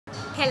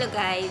Hello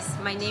guys,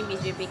 my name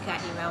is Rebecca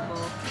Irabo.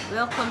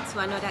 Welcome to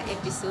another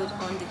episode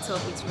on The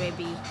Talk with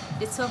Rebe.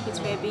 The Talk with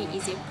Rebe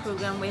is a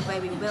program whereby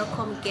we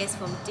welcome guests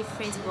from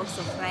different walks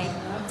of life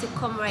to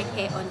come right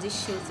here on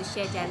this show to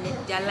share their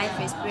life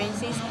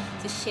experiences,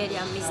 to share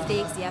their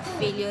mistakes, their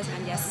failures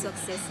and their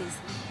successes.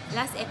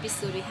 Last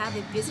episode we have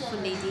a beautiful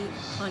lady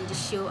on the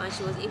show and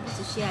she was able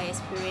to share her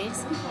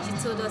experience. She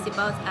told us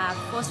about her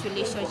first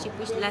relationship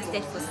which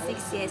lasted for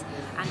 6 years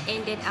and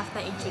ended after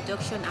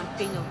introduction and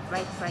paying of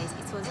bride price.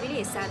 It was really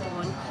a sad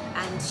one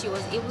and she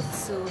was able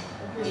to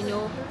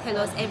tell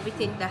us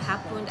everything that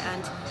happened,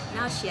 and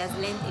now she has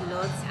learned a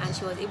lot and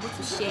she was able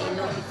to share a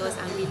lot with us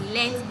and we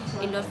learned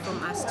a lot from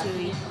her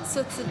story.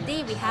 So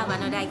today we have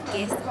another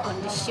guest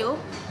on the show.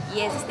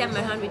 Yes, this time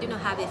around we do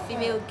not have a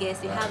female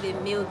guest, we have a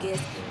male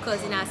guest,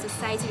 because in our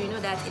society we know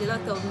that a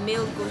lot of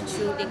male go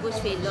through a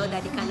lot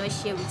that they cannot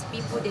share with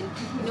people. Then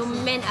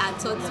men are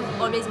taught to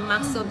always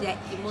mask up their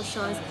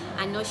emotions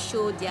and not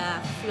show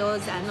their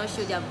flaws and not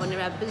show their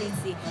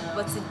vulnerability.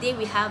 But today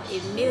we have a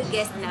male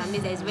guest in our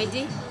midst that is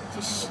ready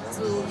to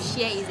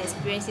share his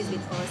experiences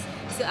with us.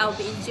 So I'll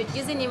be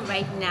introducing him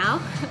right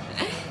now.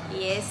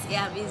 Yes,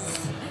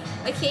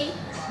 okay.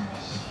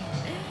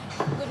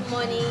 Good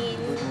morning.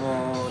 Good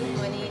morning. Good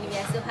morning. We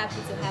are so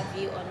happy to have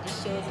you on the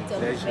show. It's a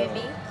pleasure. It's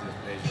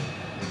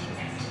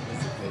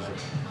a pleasure.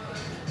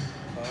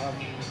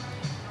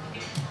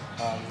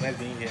 Nice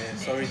being here.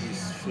 Sorry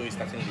this show is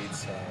starting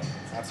late.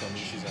 Had some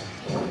issues but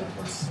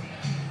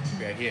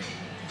we are here.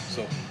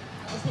 So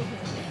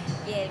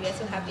yeah, we are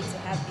so happy to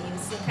have you.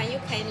 So can you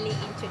kindly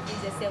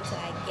introduce yourself to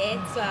our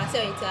guests, to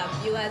our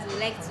viewers who would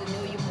like to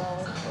know you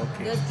more?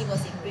 Okay. Just give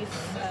us a brief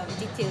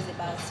details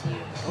about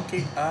you.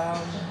 Okay.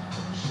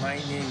 My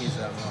name is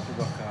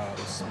Abubakar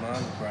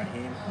Usman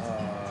Ibrahim.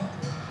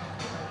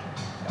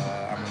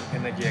 I'm an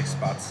energy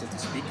expert, so to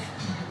speak.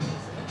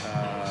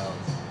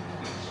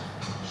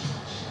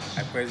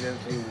 I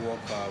presently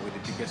work with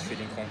the biggest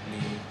trading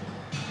company,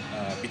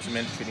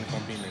 bitumen trading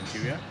company in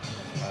Nigeria,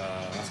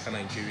 Alaska,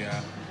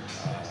 Nigeria.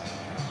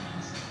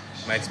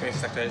 My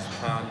experience actually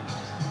span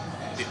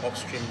the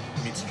upstream,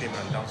 midstream,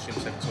 and downstream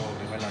sector of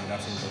the oil and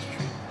gas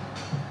industry.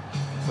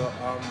 So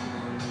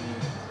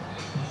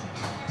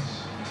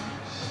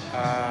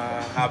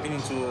I've been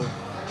into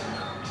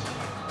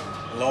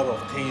a lot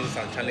of things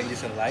and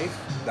challenges in life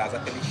that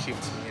has actually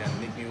shaped me and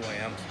made me who I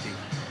am today.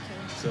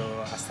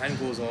 So as time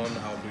goes on,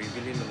 I'll be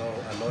revealing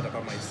a lot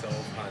about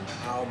myself and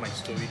how my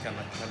story can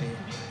actually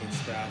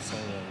inspire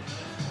someone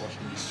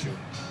watching this show.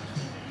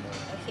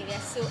 Okay, we are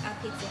so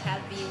happy to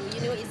have you.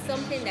 It's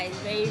something that is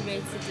very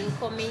rare to do,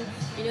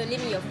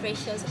 leaving your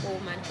precious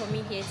home and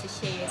coming here to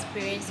share your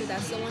experience so that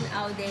someone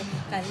out there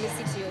can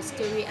listen to your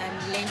story and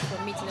learn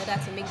from it in order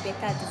to make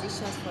better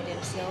decisions for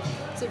themselves.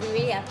 So we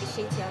really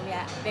appreciate you and we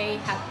are very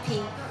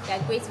happy. We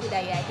are grateful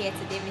that you are here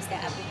today, Mr.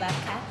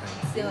 Abubakar.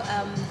 So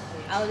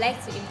I would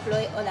like to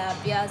employ all our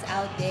viewers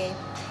out there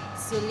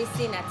to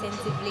listen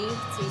attentively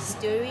to his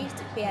story,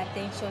 to pay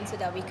attention so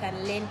that we can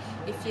learn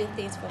a few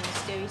things from his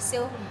story.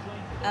 So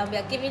we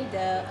are giving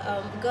the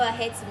go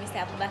ahead to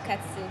Mr. Abubakar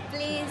to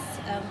please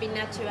be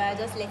natural,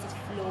 just let it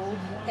flow,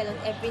 tell us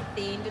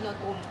everything, do not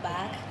hold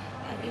back,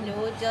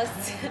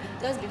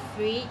 just be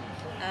free,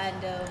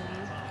 and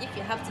if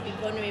you have to be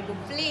vulnerable,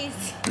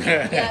 please.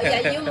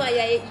 You're human,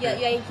 you're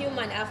a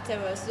human after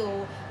all,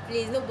 so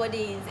please,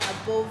 nobody is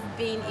above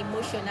being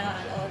emotional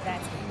and all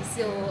that.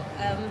 So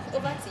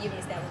over to you,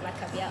 Mr.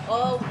 Abubakar. We are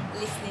all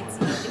listening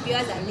to you. The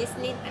viewers are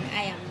listening and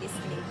I am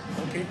listening.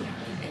 Okay.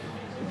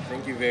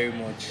 Thank you very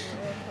much.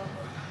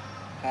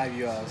 Hi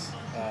viewers.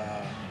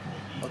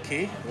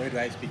 Okay, where do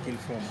I speaking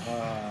from?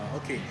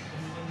 Okay.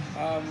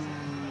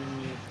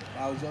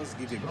 I'll just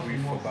give a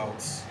brief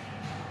about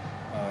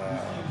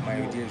my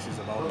ideas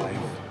about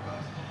life.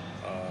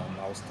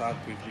 I'll start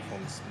quickly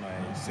from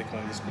my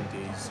secondary school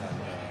days and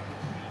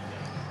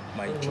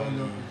my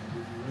journey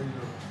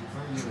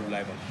through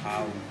life and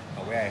how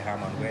and where I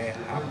am and where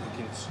I'm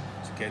looking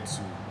to get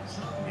to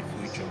in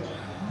the future.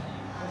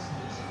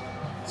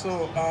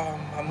 So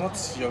I'm not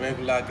your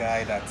regular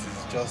guy that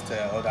is just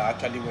or that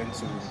actually went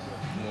to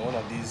one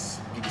of these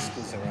big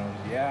schools around.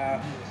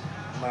 Yeah,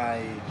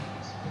 my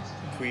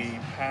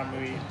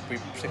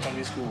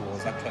pre-secondary school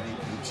was actually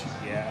good.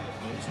 Yeah,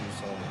 I went to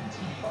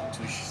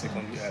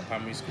some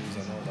primary schools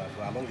and all that.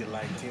 But along the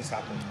line, things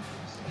happen.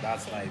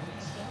 That's life.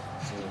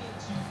 So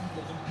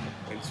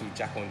went to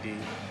Jack on Day,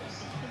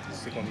 to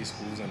secondary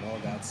schools and all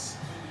that.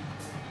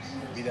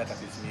 Be that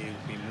as it may,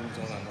 we moved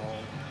on and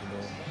all,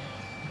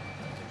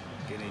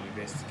 get a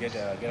university, get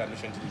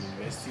admission to the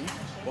university.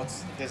 But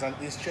there's an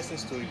interesting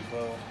story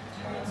before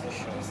my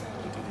admission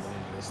into the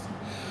university.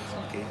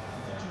 Okay.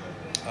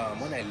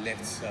 When I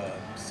left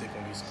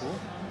secondary school,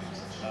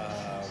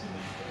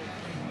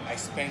 I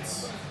spent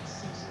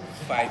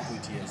 5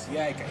 good years.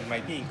 Yeah, it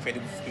might be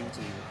incredible for people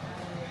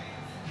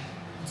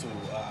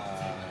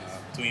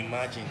to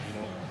imagine,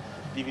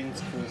 leaving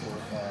school for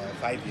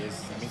 5 years,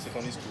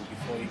 secondary school,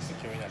 before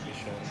securing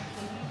admission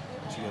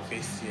to your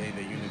first year in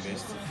the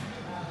university.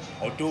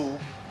 Although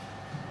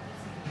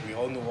we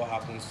all know what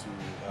happens to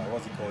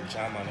what's it called,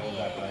 Jamb and all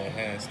that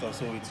and stuff.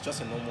 So it's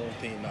just a normal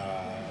thing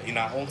in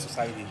our own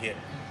society here.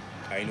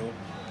 I know.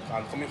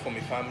 I'm coming from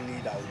a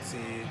family that would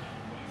say,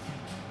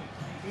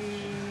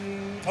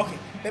 okay,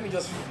 let me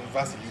just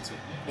reverse a little.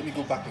 Let me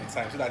go back in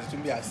time so that it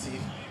won't be as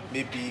if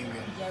maybe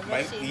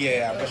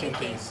I'm rushing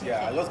things.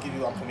 Yeah, I'll just give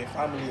you. I'm from a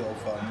family of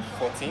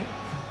 14. Okay.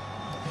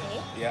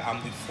 Yeah,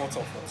 I'm the fourth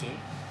of 14.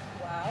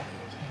 Wow.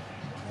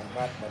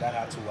 My dad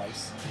had 2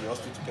 wives. We all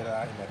stayed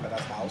together in my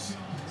father's house,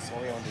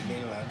 somewhere on the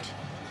mainland,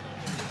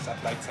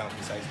 satellite town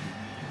precisely.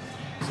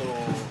 So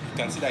you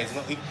can see that it's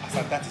not.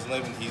 That is not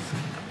even easy.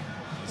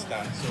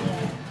 Understand? So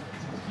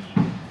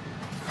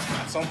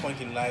at some point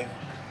in life,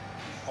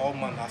 all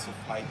man has to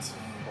fight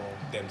for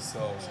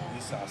themselves,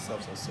 these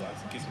ourselves also,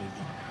 as the case may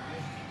be.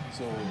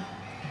 So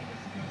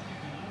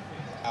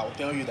I'll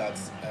tell you that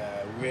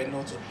we're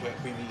not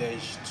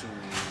privileged to,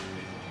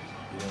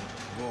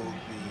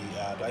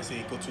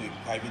 go to a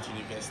private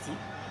university.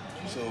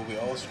 So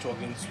we're all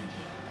struggling to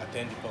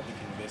attend the public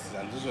universities,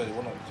 and those were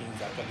one of the things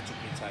that actually took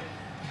me time.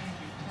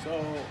 So,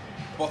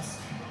 but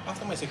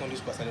after my secondary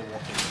school, I started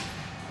working.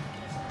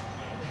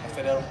 I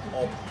started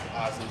up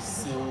as a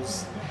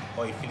sales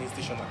or a filling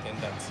station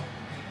attendant.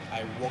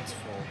 I worked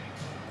for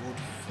good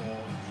 4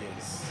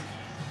 years,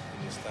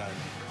 understand, in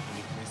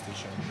the filling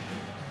station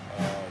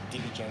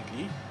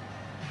diligently.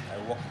 I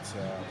worked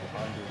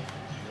behind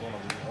one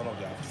of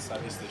the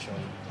service stations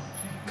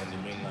on the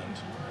mainland.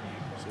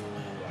 So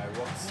I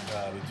worked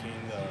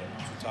between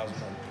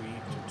 2003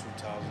 to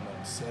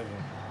 2007.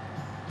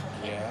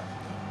 Yeah.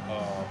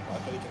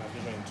 Actually, I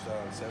graduated in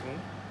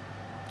 2007.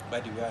 By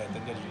the way, I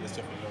attended the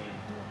University of Illinois.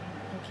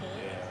 Okay.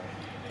 Yeah.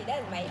 Okay,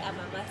 that's my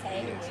alma mater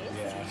anyways.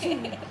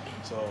 Yeah.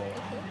 So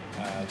I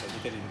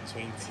graduated in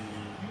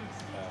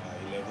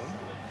 2011. I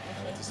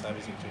went to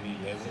service in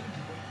 2011.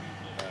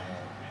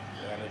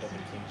 I ended up in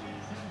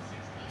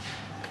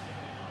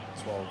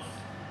 2012.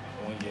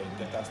 1 year in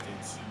Delta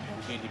State,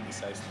 really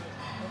precisely.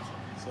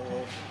 So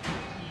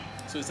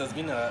it has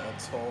been a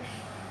tough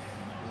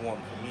one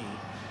for me,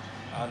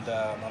 and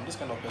I'm this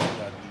kind of person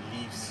that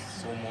believes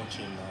so much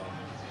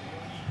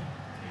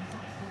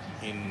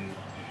in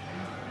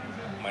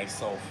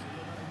myself,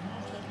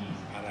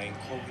 and I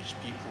encourage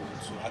people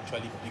to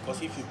actually,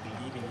 because if you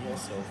believe in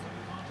yourself,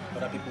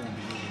 other people will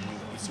believe in you.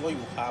 It's what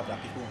you have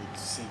that people will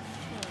see. You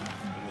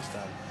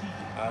understand?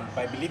 And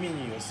by believing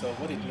in yourself,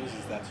 what it means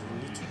is that you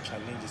need to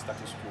challenge the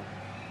status quo. You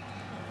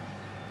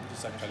need to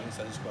start challenging the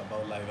status quo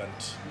about life, and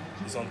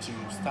it's until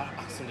you start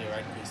asking the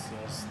right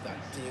questions that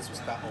things will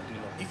start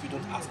opening up. If you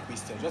don't ask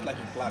questions, just like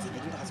in class, if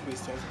you don't ask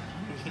questions,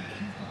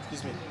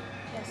 excuse me,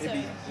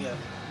 maybe, yeah.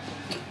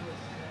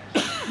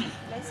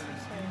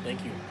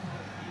 Thank you.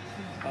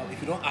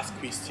 If you don't ask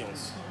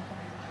questions,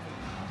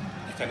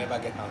 you can never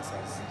get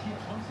answers.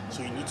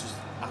 So you need to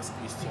ask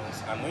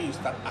questions, and when you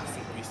start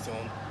asking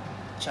questions,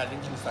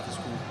 challenging the status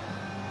quo,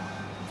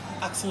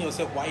 asking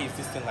yourself, why is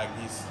this thing like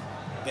this?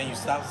 Then you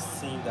start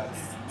seeing that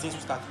things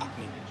will start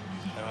happening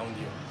around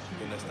you.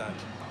 You understand?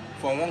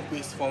 From one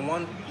place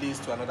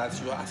to another,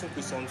 so you are asking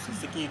questions, it's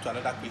taking you to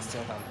another question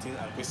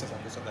and questions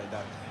like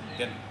that.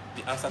 Then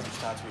the answers will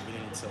start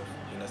revealing itself.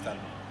 You understand?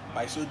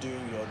 By so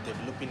doing, you're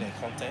developing a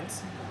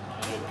content,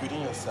 you're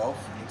building yourself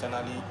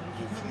internally.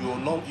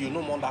 You're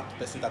no more that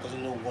person that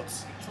doesn't know what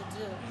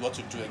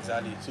to do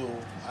exactly. So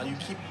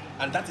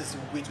and that is the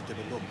way to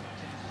develop.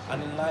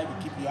 And in life,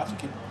 you have to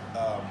keep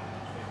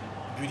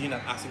building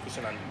and asking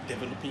questions and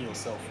developing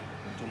yourself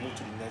to move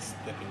to the next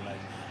step in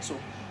life. So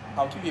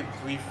I'll give you a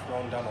brief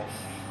rundown of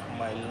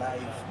my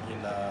life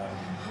in the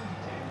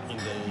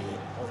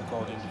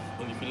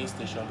filling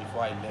station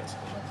before I left.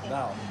 Okay.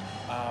 Now,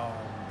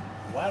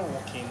 while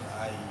working,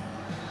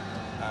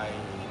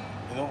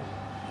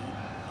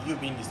 you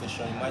being in the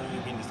station, imagine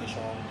you being in the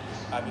station,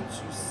 having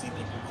to see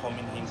people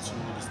coming into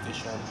the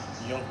station,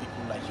 young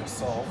people like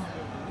yourself,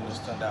 you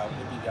understand that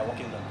maybe they are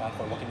working in a bank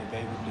or working in a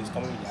very good place,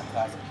 coming with their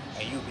cars,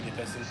 and you be the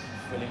person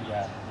filling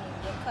their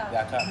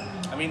car.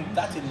 I mean,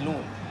 that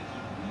alone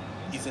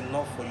is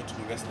enough for you to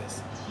be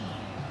restless.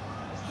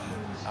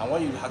 And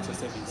what you ask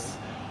yourself is,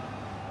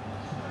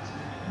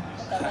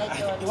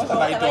 what have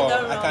I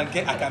done? I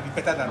can be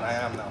better than I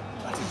am now.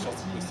 That is just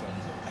the question.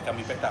 I can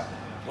be better.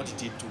 What did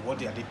they do?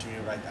 What are they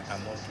doing right that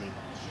I'm not doing?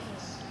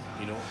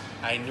 You know,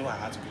 I knew I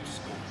had to go to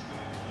school.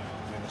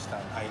 You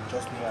understand? I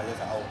just knew I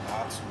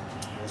had to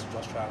just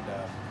try and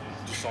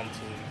do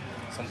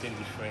something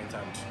different,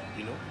 and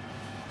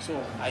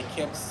So I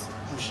kept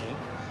pushing,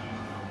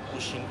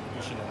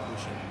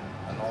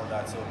 and all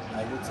that. So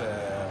I wrote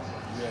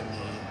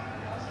UME,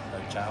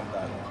 Jamb,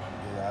 and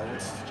I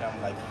wrote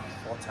Jamb like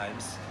 4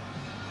 times.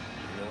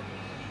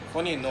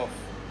 Funny enough,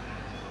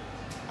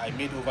 I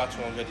made over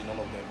 200 in all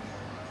of them.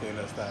 You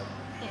understand?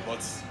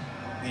 But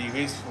the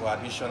race for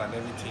admission and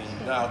everything,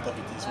 out of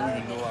it is who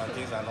you know and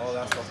things and all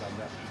that stuff like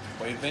that.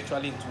 But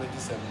eventually in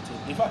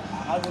 2017, in fact,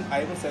 I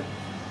even said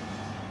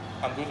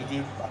I'm going to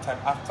do a time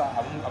after.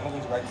 I'm not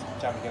going to write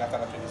Jamb again after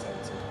that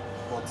 2017.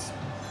 But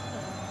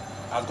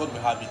as God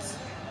will have it,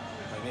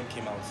 my name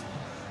came out.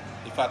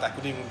 In fact, I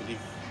couldn't even believe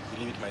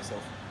it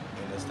myself.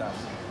 You understand?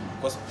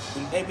 Because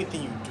in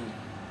everything you do,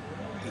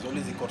 there's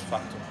always a God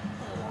factor.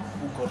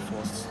 Who God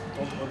first.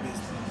 Don't always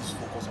lose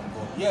focus on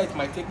God. Yeah, it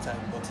might take time,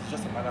 but it's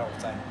just a matter of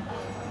time.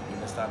 You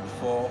understand?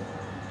 Before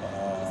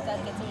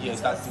you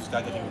start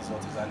getting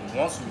results. And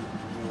once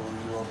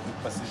you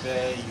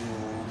persevere, you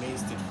remain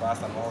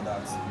steadfast and all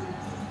that,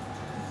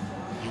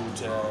 you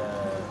would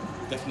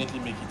definitely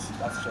make it.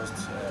 That's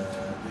just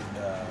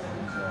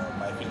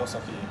my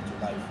philosophy to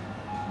life.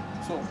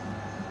 So,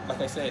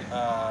 like I said,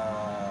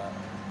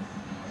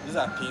 these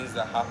are things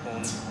that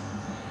happened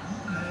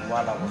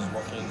while I was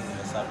working in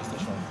a service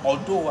station.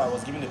 Although I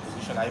was given a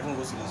position, I even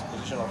rose to this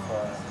position of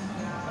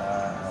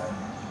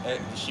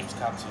the shift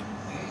captain.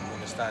 You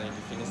understand, in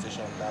the filling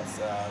station. That's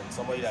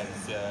somebody that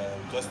is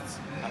just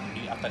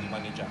after the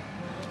manager,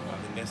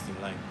 the next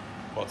in line.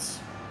 But is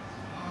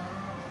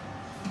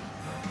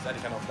that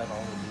the kind of life I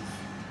want to live?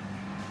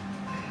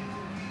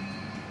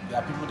 There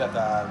are people that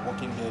are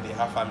working there, they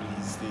have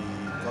families,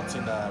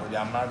 they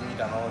are married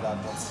and all that,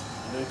 but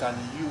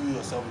you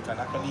yourself, you can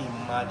actually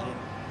imagine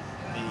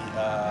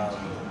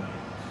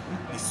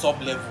the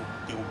sub level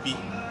they will be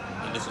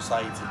in the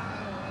society.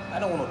 I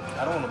don't want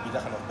to be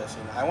that kind of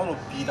person. I want to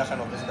be that kind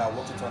of person that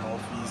walks into an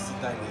office,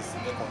 sit down in a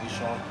air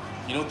condition,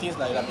 things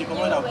like that. People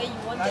know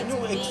I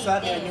knew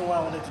exactly I knew what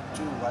I wanted to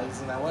do, right?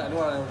 I knew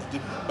what I wanted to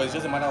do, but it's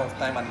just a matter of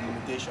time and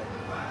limitation.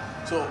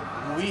 So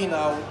we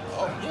now,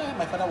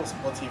 my father was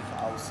supportive,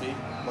 I would say,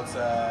 but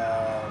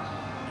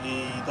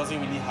he doesn't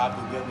really have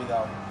to get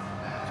without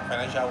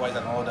financial wise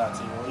and all that.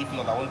 If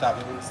not, I wouldn't have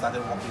even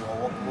started working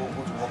or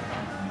go to work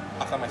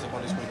after my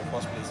secondary school in the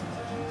first place.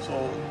 So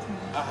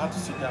I had to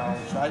sit down,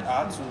 I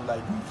had to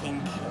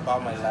think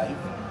about my life.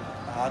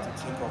 I had to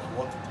think of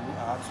what to do.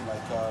 I had to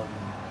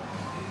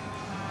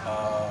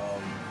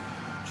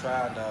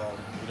try and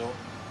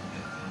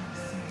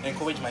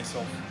encourage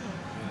myself.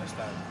 You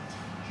understand?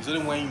 It's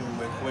only when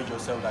you encourage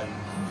yourself that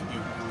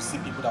you see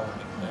people that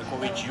will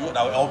encourage you,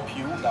 that will help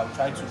you, that will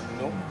try to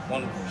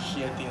want to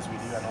share things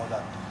with you and all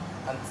that.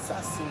 And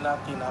that similar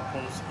thing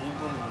happens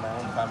even in my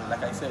own family.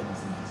 Like I said, in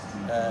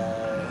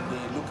the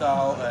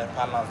local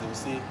parlance, they will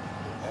say,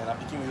 "I'm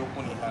picking you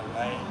open in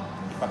line.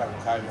 The father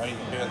will carry, or the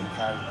parents will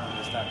carry." You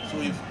understand? So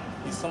if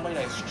it's somebody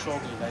that is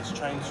struggling, that is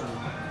trying to,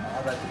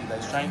 that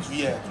is trying to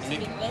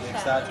make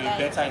exactly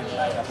better in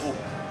life, and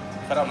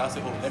the father will now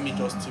say, "Oh, let me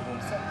just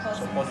even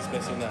support this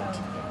person and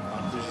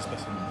push this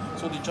person."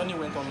 So the journey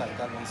went on like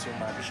that until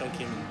my admission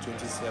came in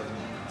 2007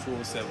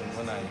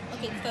 when I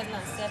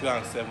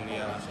 2007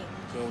 yeah. Okay.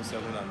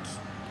 2007, and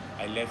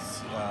I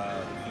left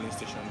the filling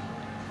station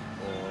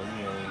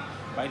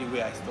by the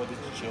way I studied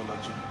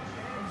geology.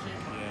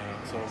 Yeah,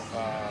 so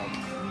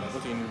I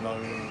got in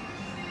Ilorin.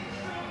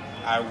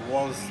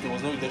 There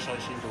was no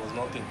relationship, there was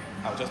nothing.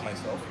 I was just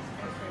myself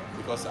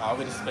because I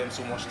already spent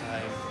so much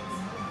time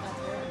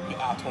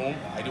at home.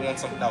 I didn't want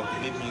something that would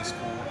delay me in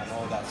school and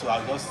all that, so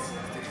I just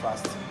stayed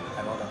fast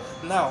and all that.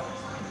 Now,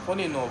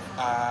 funny enough,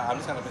 I'm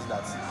this kind of person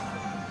that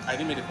I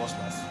didn't make the first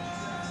class.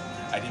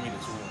 I didn't make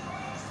the 2-1.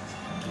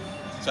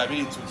 So I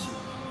made it 2-2.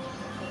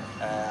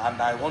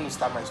 And I want to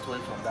start my story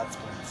from that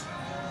point.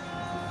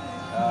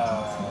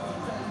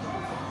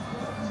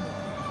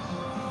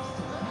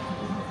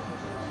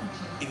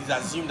 It is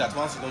assumed that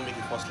once you don't make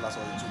a first class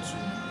or a 2-2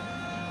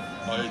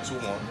 or a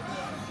 2-1,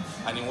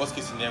 and in worst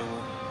case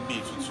scenario, be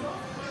a 2-2,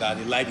 that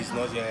your life is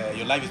not,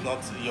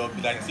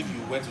 like as if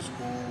you went to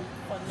school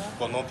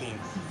for nothing.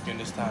 You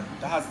understand?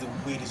 That's the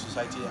way the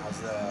society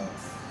has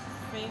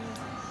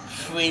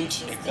framed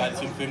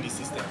the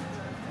system.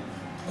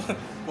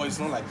 But it's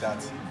not like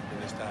that. You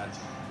understand?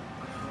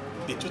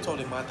 The truth of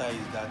the matter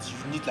is that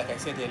you need, like I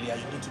said earlier,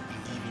 you need to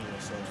believe in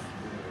yourself.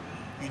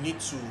 You need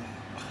to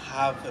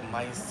have a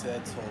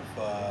mindset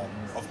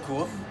of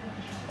growth,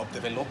 of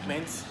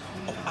development,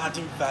 of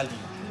adding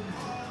value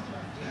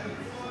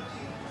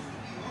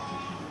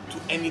to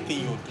anything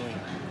you're doing.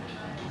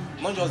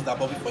 Not just that,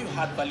 but before you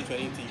add value to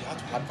anything, you have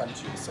to add value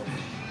to yourself.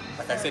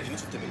 Like I said, you need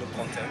to develop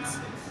content.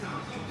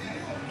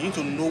 You need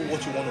to know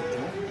what you want to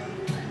do.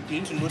 You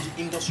need to know the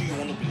industry you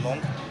want to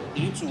belong.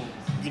 You need to,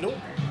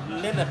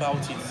 learn about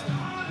it.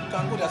 You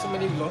can go, there are so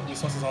many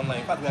resources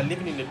online. In fact, we are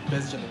living in the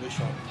best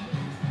generation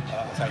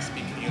as I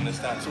speak, you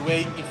understand? So where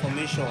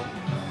information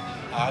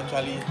are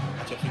actually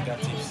at your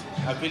fingertips,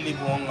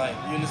 available online,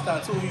 you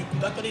understand? So you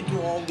could actually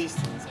do all these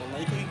things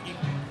online.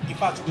 In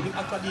fact, you could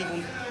actually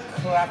even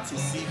craft a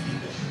CV,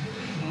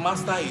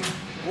 master it,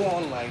 go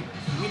online,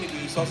 read the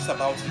resources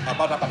about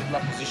that particular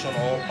position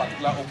or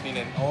particular opening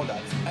and all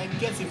that, and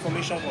get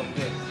information from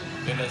there.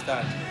 You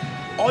understand?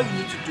 All you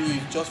need to do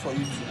is just for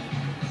you to,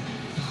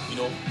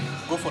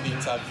 go for the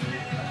interview,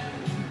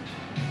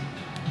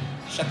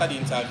 shatter the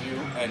interview,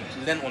 and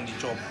learn on the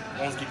job.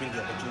 Once given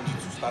the opportunity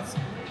to start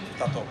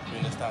up, you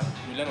understand?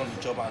 You learn on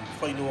the job, and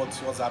before you know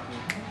what's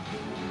happening,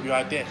 you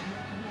are there.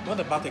 Not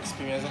about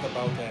experience, not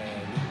about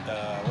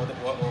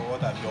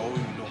what have you always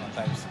at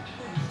times.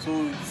 So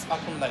it's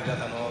happened like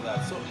that and all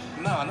that. So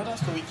now another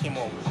story came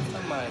up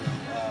after my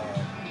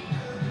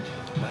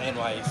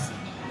NYSC.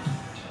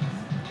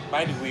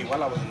 By the way,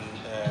 while I was in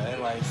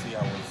NYSC,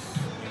 I was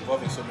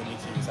involved in so many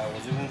things. I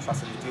was even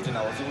facilitating.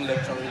 I was even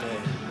lecturing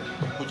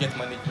project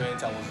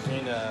management. I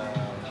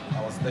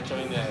was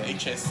lecturing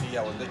HSC.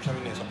 I was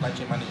lecturing supply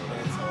chain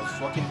management. I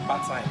was working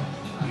part time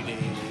with a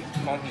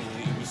company,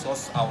 a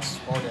resource house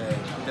called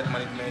Project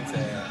Management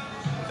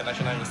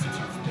International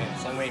Institute, then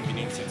somewhere in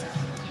Benin City.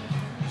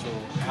 So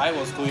I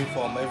was going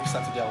from every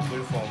Saturday. I was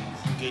going from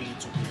Delhi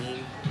to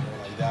Benin,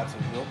 like that.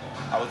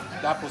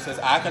 That process.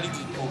 I actually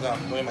did the program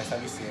during my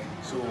service here.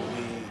 So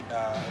they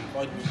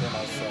employed me then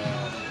as a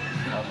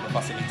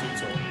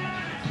facilitator,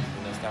 you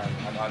understand,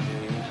 and the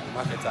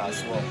marketer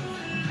as well.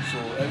 So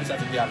every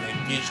Saturday I'm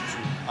engaged to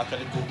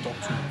actually go talk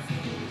to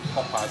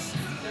coppers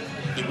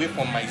away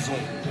from my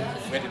zone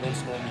where they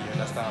don't know me, you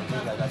understand,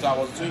 things like that. So I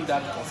was doing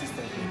that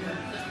consistently.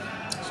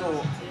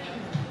 So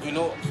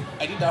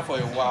I did that for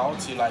a while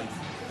till I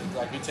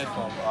graduated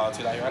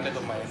till I rounded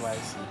up my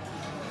NYSC.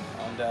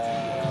 And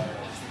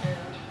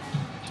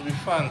to be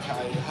frank,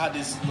 I had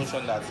this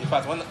notion that, in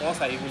fact,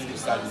 once I even leave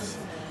service,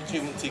 it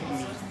will even take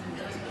me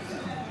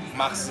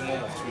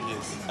maximum of 2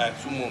 years,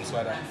 2 months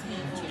rather,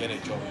 to get a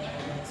job.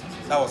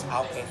 That was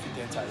how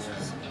confident I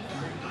was.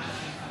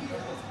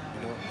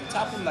 It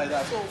happened like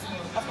that. So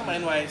after my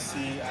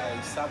NYSC,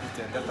 I served with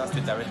the Delta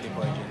State Direct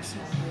Labor Agency.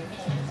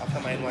 After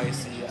my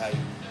NYSC,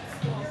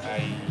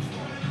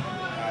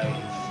 I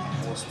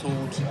was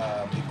told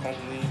the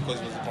company, because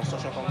it was a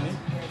construction company,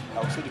 I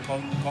was told the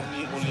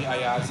company only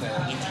hires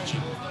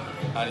indigene,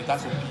 and it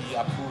has to be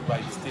approved by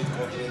the state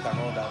government and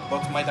all that.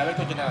 But my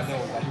director general then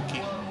was like,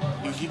 okay,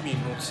 you give me a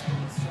note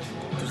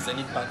to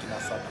Zenith Bank in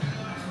Asaba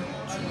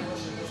to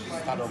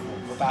start up.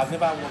 But I've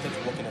never wanted to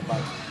work in a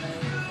bank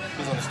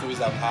based on the stories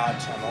I've had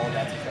and all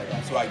that, things like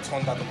that. So I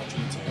turned that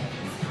opportunity, you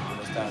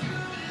understand.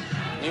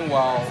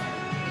 Meanwhile,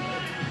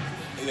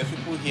 there are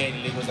people here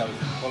in Lagos that will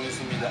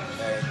promising me that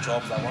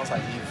jobs that once I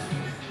leave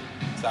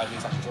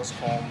service I can just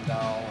calm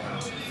down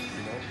and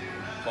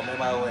from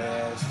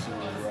MIOS to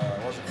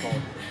what's it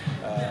called,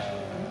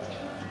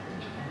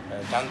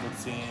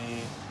 Dangote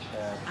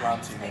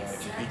plant in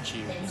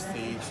Ibichi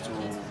State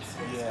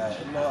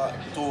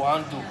to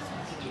handle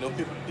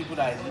people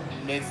that I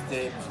met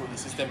there before the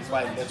system before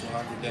I left to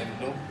handle them,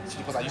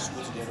 because I used to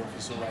go to the head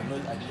office, so I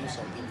knew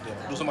some people there.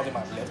 Though some of them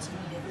have left,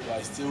 but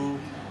I still,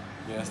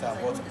 you understand.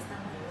 But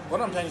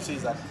what I'm trying to say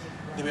is that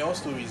they were all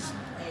stories,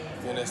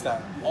 you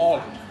understand.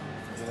 All,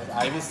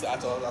 I even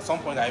at some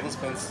point I even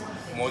spent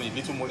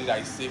little money that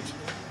I saved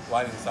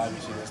while in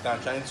service, you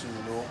understand, trying to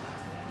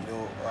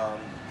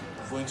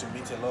going to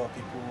meet a lot of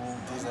people,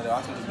 this and they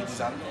asked me to meet this,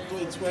 and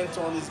it went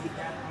on this.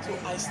 So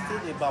I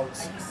stayed about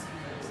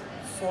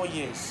 4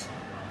 years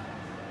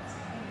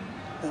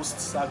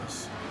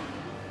post-service.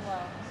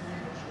 Wow.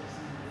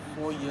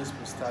 4 years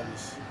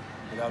post-service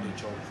without a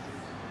job.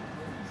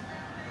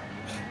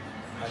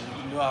 And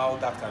you know how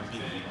that can be,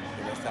 you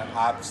understand.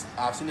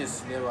 I've seen a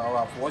scenario,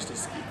 I've watched a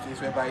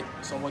case whereby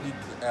somebody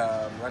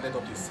rounded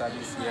up his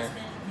service here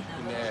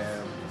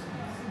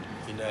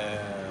in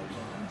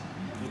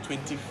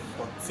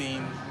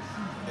 2014,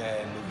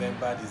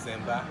 November,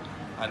 December,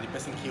 and the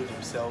person killed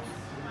himself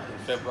in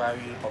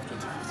February of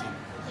 2015.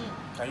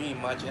 Can you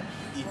imagine?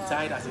 He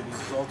died as a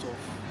result of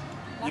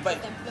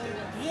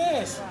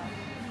yes. Wow.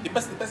 The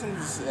person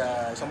is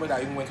somebody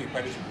that even went to a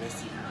private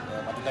university,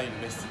 Madina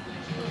University,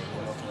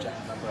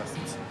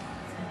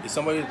 It's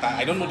somebody that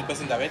I don't know the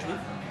person directly,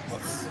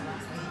 but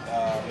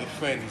a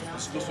friend,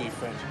 he's close to a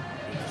friend.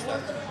 You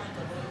understand?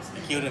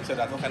 He killed himself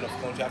at all kind of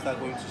country after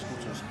going to school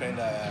to spend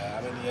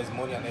how many years,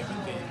 money and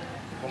everything,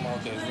 come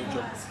out there, no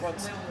job.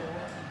 But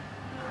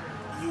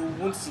you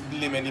won't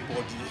blame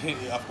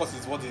anybody. Of course,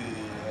 it's what the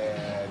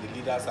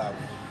leaders have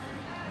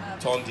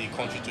turned the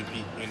country to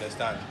be, you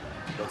understand?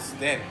 But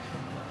then,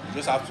 you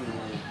just have to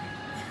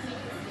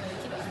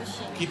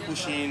keep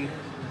pushing,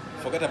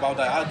 forget about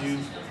that. How do you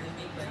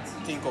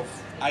think of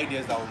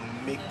ideas that will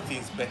make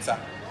things better,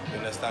 you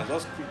understand?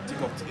 Just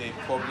think of a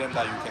problem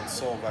that you can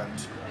solve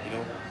and,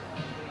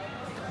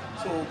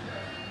 So,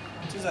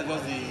 these are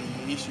just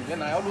the issue.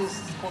 Then I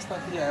always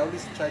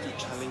try to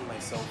challenge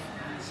myself.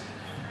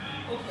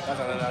 That's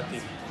another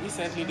thing.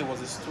 Recently there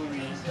was a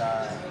story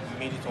that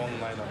made it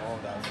online and all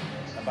that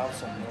about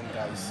some young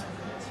guys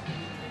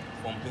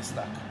from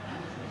Bistack.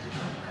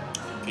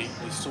 Okay,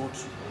 they sold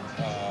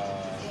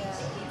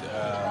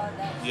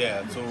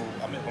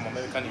from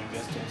American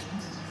investors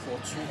for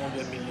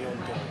 $200 million.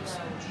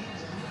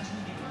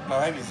 My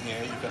wife is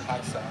here, you can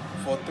ask her.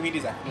 For 3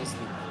 days I couldn't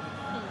sleep.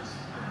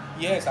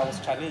 Yes, I was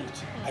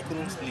challenged. I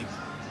couldn't sleep.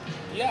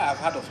 Yeah, I've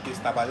heard of this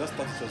stuff. I just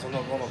thought it was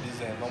one of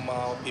these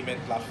normal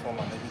payment platform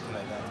and everything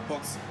like that.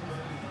 But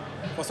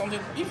for something,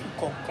 if you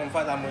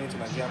convert that money to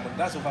Nigerian money,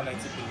 that's over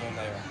 90 billion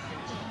naira.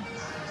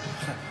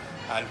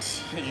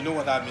 And you know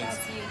what that means.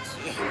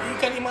 You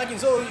can imagine.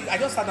 So I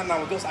just sat down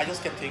and I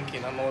just kept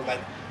thinking, and I was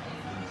like,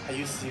 are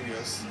you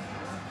serious?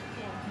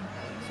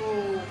 So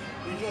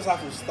you just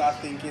have to start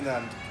thinking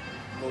and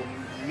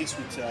mix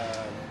with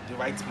the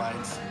right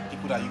minds,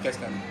 people that you guys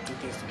can do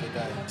things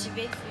together and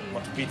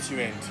motivate you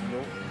and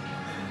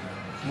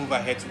move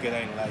ahead together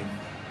in life.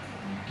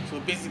 So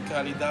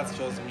basically, that's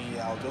just me.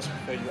 I'll just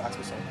prefer you ask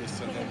me some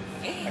questions,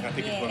 and I can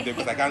take it Yeah. from there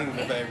because I can't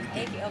remember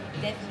everything. Okay,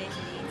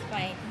 definitely, it's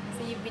fine.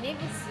 So you've been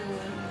able to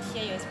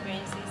share your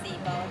experiences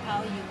about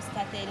how you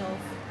started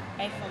off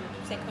right from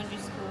secondary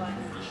school and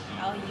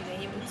how you were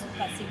able to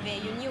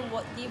persevere. You knew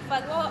what, in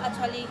fact, what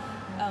actually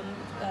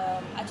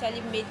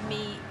made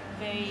me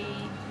very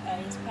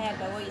inspired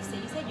by what you said.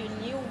 You said you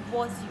knew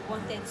what you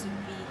wanted to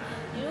be.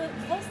 You know,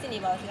 the first thing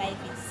about life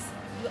is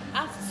you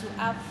have to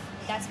have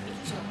that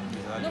picture.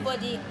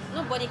 Exactly.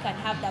 Nobody can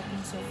have that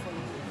picture for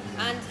you,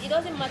 and it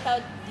doesn't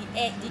matter the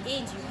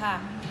age you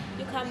have.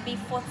 You can be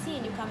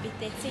 14, you can be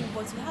 13,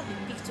 but you have a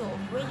picture of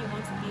where you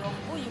want to be, of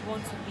who you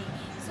want to be.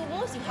 So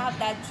once you have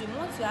that dream,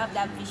 once you have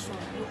that vision,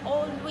 you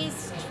always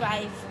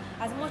strive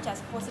as much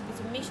as possible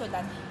to make sure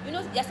that, you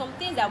know, there are some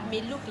things that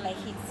may look like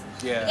it.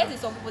 Yeah. You get in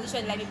some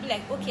position, like you'll be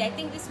like, okay, I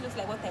think this looks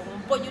like what I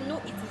want, but you know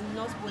it is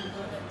not what you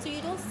want. So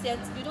you don't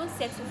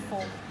settle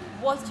for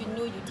what you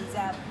know you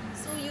deserve.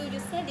 So you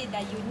said it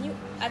that you knew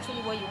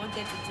actually what you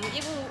wanted to do.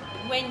 Even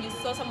when you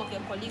saw some of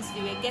your colleagues,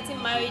 they were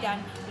getting married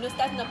and, you know,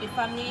 starting up a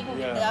family, even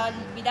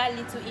with that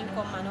little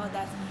income and all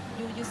that,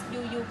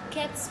 you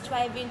kept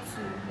striving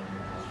to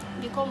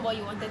become what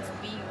you wanted to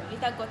be. You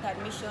later got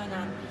admission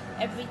and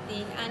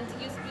everything, and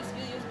you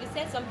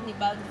said something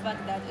about the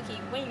fact that, okay,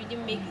 when you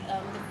didn't make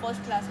the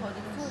first class or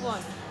the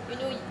 2-1, you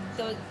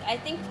know, I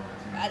think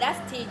at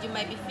that stage you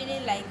might be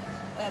feeling like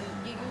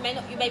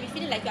you might be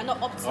feeling like you're not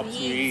up to it.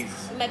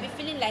 You might be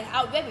feeling like,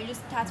 where will you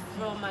start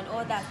from and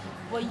all that,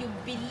 but you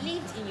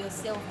believed in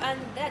yourself, and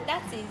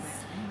that is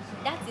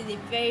a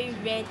very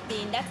rare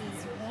thing. That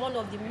is one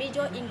of the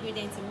major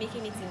ingredients in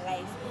making it in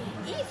life.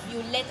 If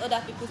you let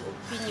other people's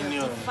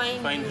opinion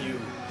define you,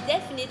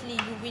 definitely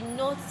you will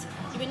not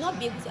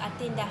be able to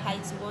attain the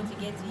heights you want to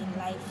get to in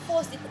life.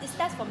 First, it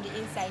starts from the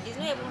inside. It's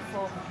not even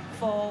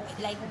for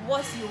like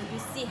what you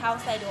see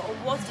outside, or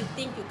what you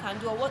think you can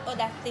do, or what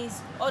other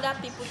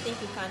people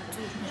think you can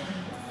do.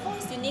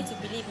 First, you need to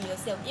believe in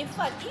yourself. In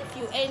fact, if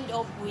you end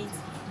up with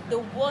the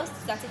worst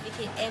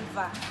certificate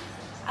ever,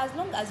 as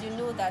long as you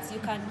know that you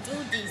can do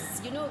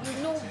this, you know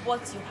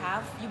what you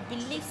have, you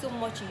believe so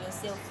much in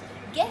yourself,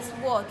 guess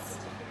what?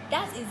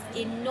 That is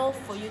enough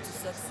for you to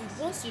succeed.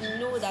 Once you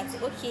know that,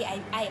 okay,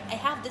 I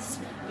have this,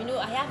 you know,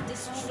 I have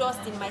this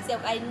trust in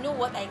myself, I know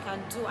what I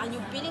can do, and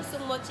you believe so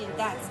much in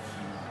that,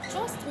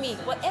 trust me,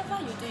 whatever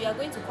you do, you are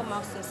going to come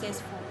out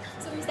successful.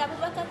 So Mr.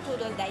 Abubakar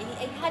told us that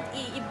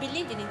he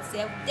believed in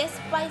himself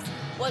despite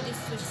what the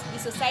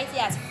society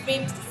has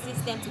framed the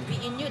system to be.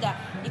 He knew that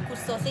he could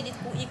succeed,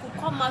 he could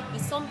come out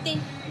with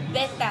something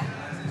better.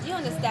 Do you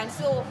understand?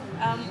 So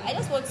I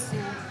just want to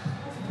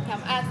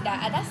ask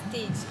that at that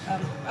stage,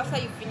 after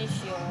you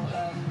finish your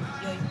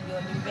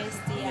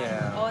university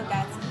and all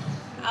that,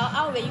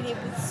 how were you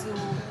able to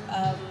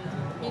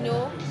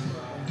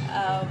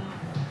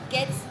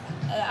get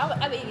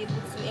how were you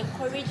able to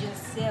encourage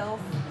yourself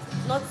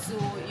not to,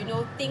 you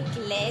know, think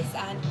less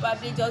and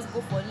probably just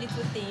go for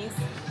little things?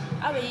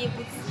 How were you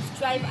able to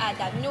strive hard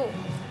that, no,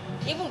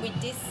 even with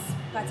this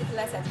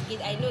particular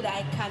certificate, I know that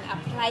I can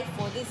apply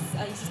for this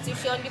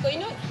institution? Because, you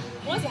know,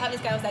 once you have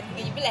this kind of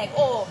certificate, you'll be like,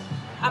 oh,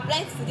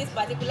 applying to this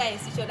particular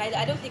institution,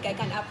 I don't think I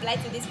can apply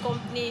to this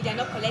company, they're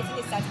not collecting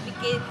the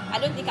certificate, I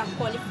don't think I'm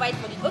qualified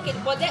for it. Okay,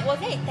 but was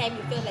there a time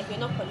you felt like you're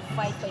not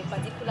qualified for a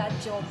particular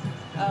job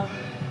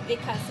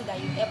vacancy that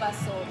you ever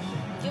saw?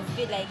 Do you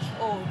feel like,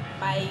 oh,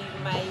 my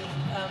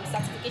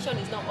certification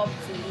is not up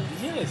to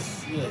it?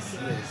 Yes.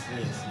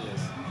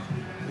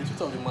 The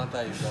truth of the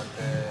matter is that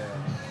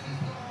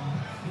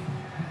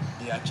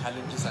there are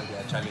challenges and there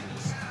are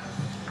challenges.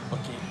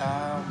 Okay,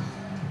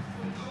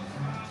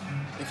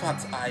 in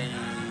fact,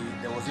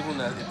 there was even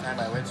a time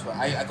I went for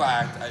I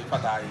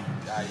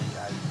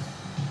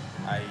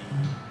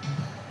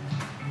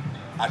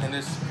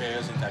attended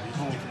various interviews,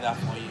 even within that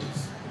 4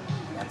 years.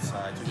 That's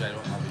I told you I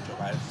don't have a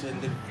job. I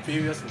attended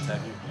various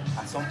interviews.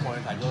 At some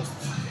point, I just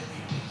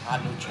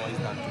had no choice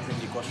than to bring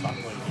the God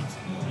factor in it.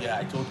 Yeah,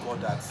 I told God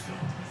that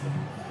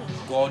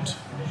God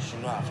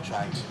should not have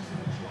tried.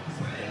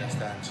 You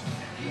understand?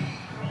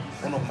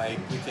 One of my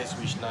greatest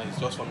wish now is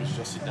just for me to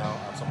just sit down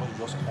and somebody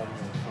just call me on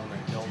the phone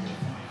and tell me,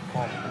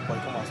 come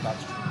and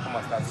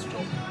start this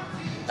job.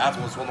 That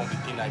was one of the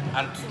things I did.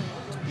 And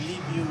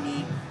believe you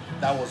me,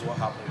 that was what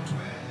happened.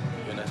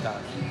 You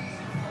understand?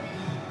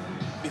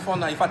 Before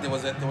now, in fact, there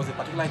was a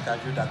particular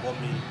interview that got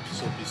me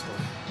so pissed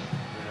off.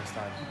 You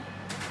understand?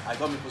 I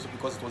got me pissed off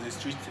because it was I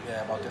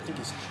think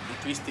it's a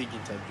 3-stage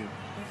interview.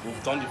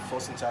 We've done the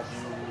first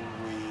interview,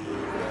 we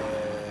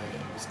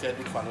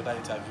scheduled for another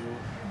interview.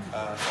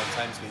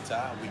 Sometimes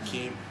later, we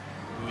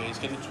were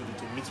scheduled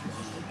to meet with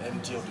the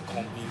MD of the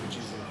company, which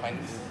is the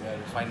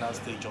final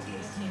stage of the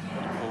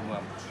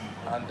program.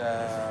 And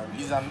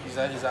it's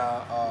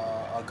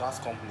a gas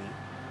company.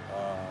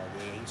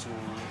 They're into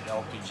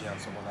LPG and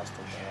some other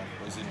stuff.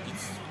 But it's a bit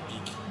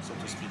big, so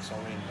to speak,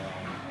 somewhere in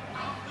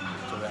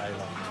Victoria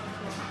Island.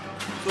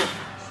 So,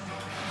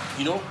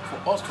 you know,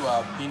 for us to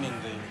have been in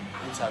the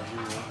interview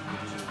room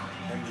with the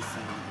MDC,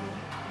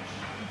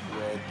 we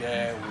were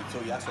there, so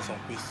he asked us some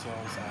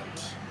questions, and,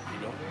 you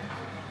know,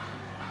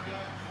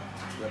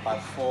 There were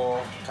about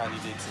 4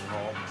 candidates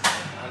involved,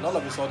 and all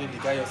of a sudden the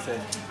guy just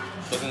said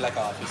doesn't like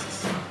our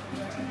faces.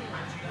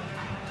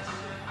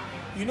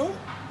 You know,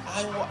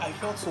 I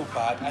felt so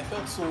bad. I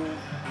felt so,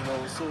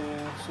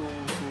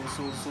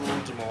 so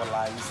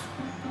demoralized.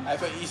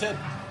 He said,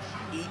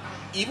 he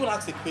even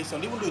asked a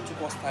question, even though it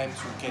took us time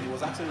to get. He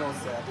was asking us.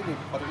 I think the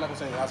particular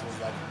question he asked was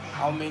like,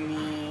 how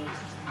many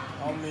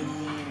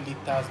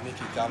liters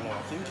make a gallon?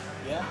 I think,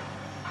 yeah.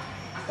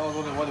 That was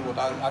what he was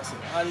asking.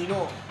 And you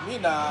know, me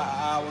now,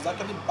 I was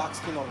actually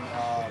basking on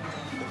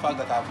the fact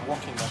that I've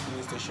worked in a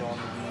filling station.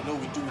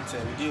 We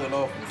do a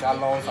lot of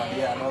gallons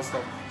and all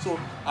stuff. So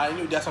I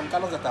knew there are some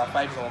gallons that are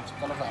 5, some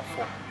gallons that are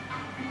 4.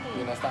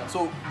 You understand?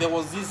 So there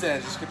was this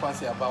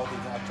discrepancy about it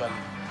actually.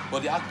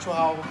 But the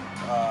actual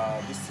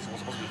this was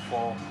supposed to be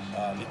 4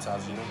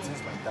 liters,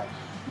 things like that.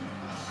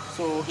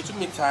 So it took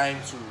me time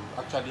to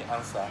actually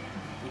answer,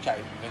 which I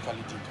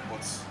eventually did.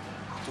 But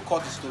to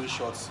cut the story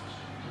short,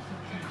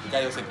 the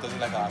guy just said he doesn't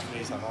like our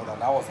face and all that.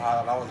 That was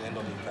the end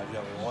of the interview.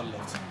 We all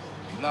left.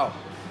 Now,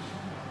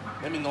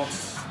 let me not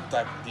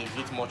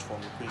deviate much from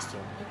the question.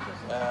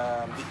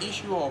 The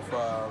issue of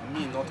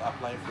me not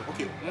applying for.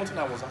 Okay, one thing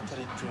I was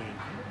actually doing,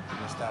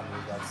 understand,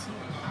 was that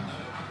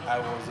I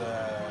was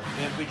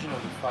leveraging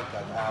on the fact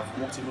that I have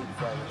worked even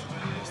before I went to the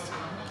university.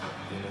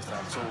 You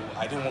understand? So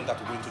I don't want that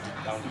to go into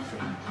down the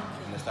drain.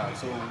 You understand?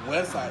 So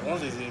once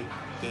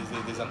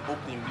there's an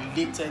opening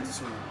related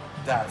to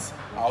that,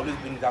 I always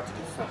bring that to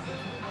the fore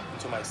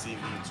into my CV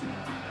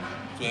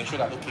to ensure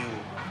that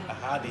I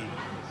had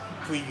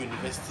a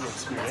pre-university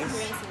experience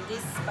in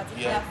this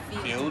particular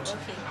field.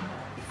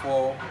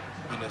 Before,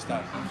 you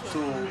understand. So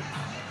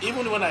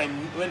even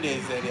when they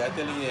are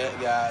telling you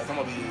there are some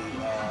of the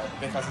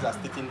vacancies are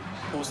stating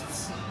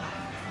posts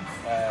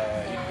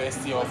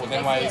university or for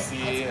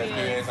NYSC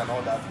experience and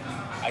all that,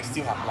 I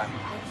still apply.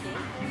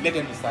 Okay. Let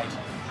them decide.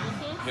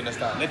 You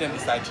understand? Let them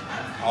decide.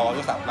 I'll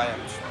just apply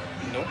and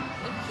Okay.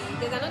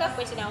 There's another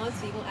question I want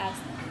to even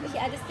ask. Okay,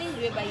 at the stage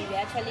whereby you were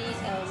actually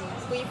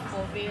going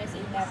for various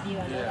interviews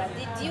and all that,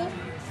 did you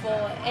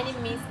for any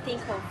means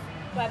think of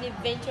probably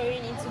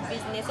venturing into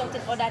business,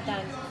 something other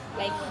than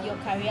like your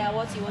career,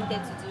 what you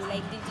wanted to do?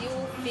 Like, did you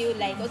feel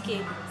like,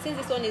 okay, since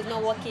this one is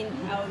not working,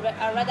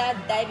 I'd rather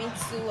dive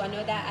into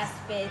another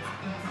aspect?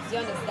 Do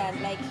you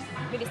understand? Like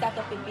maybe start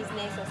up a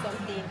business or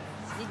something.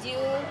 Did you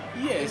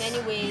in any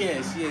way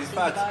Yes. In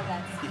fact, about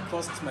that? it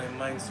crossed my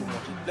mind so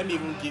much. Let me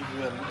even give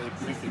you a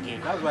brief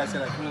again. That's why I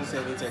said I couldn't say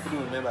anything. I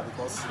couldn't remember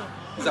because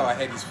this our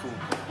head is full.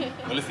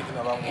 We're only thinking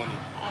about money.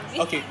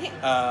 Okay.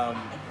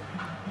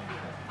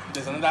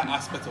 There's another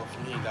aspect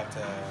of me that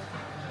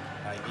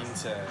I didn't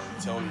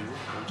tell you,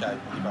 which I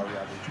believe I will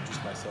have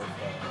introduced myself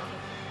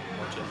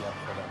much earlier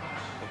for that.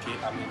 Okay,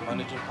 I'm a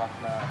managing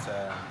partner at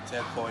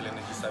Tech Oil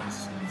Energy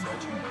Services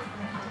Limited.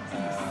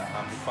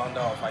 I'm the founder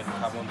of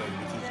Hydrocarbon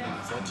Derivatives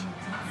Limited.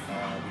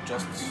 We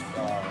just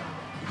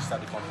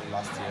started the company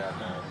last year and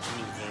the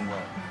team is doing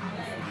well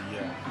for the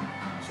year.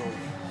 So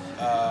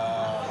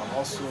I'm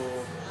also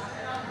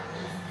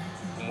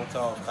promoter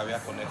of Career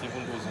Connect,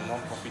 even though it's a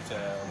non-profit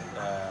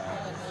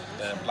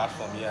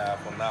platform here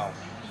for now.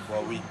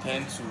 But we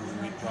tend to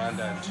rebrand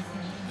and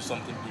do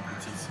something big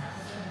with it.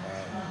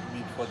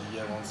 Before the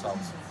year runs out,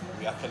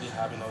 we actually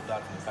having all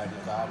that in the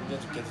pipeline. I'm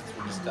going to get it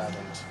registered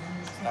and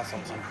start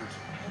something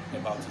good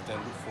about it and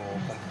look for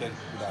competent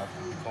people that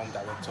become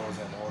directors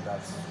and all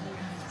that to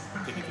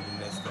take it to the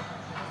next step.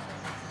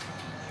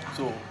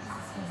 So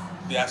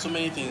there are so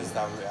many things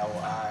that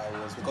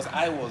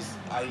I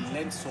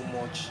learned so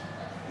much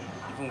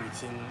even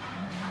within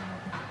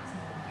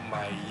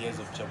my years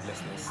of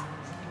joblessness.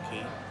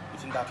 Okay,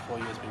 within that 4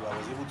 years period, I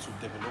was able to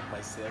develop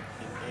myself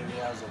in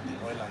areas of the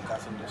oil and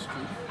gas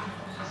industry.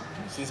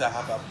 Since I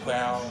have a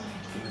prior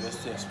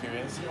university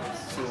experience,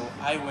 so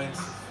I went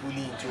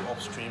fully into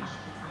upstream,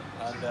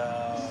 and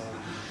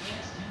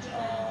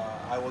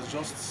I was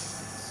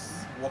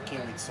just working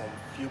with some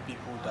few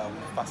people that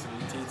would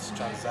facilitate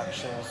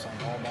transactions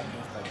and all that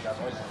things like that,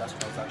 oil and gas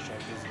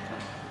transactions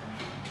basically,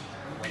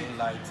 running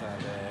light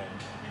and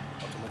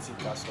automatic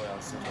gas oil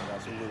and stuff like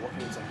that. So we were working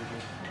with some people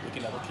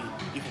looking at, okay,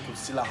 if we could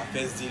still have a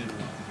first deal,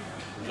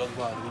 we just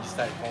go and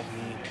register a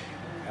company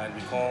and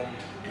become,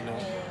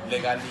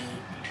 legally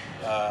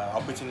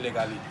operating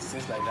legally,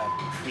 things like that.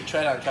 We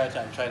tried and tried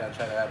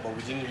that, but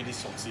we didn't really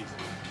succeed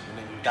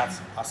in that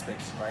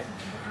aspect, right?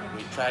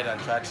 We tried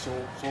and tried. So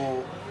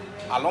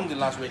along the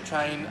lines, we're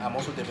trying. I'm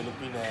also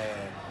developing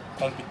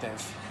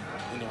competence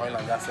in the oil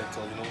and gas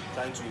sector.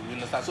 Trying to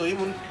understand. So it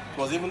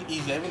was even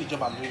easier. Even the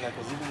job I'm doing,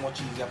 was even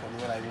much easier for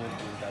me when I went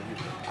to the interview.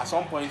 At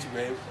some point,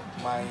 where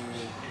my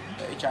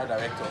HR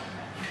director,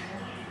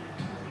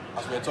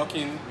 as we were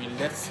talking, we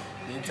left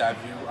the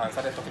interview and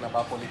started talking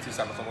about politics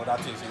and some other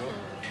things,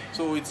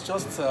 So it's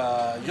just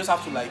you just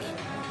have to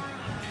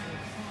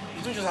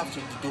you don't just have to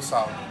be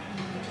docile.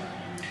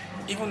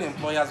 Even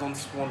employers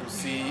don't want to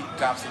see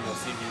gaps in your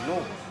CV.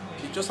 No,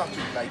 you just have to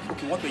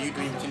okay, what were you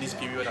doing within this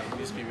period and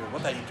this period?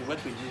 What are you doing?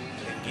 What were you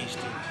engaged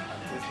in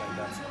and things like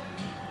that.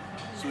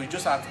 So you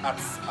just at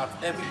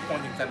every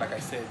point in time, like I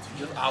said,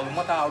 you just no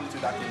matter how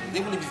little that thing is,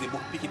 even if it's a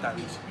book, pick it and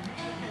read.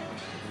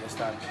 You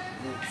understand?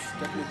 It's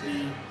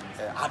definitely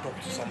add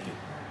up to something.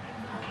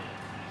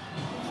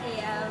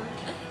 Okay,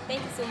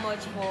 thank you so much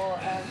for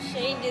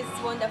sharing this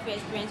wonderful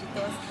experience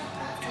with us.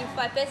 In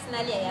fact,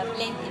 personally, I have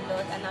learned a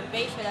lot, and I'm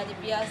very sure that the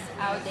viewers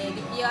out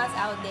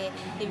there,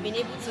 they've been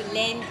able to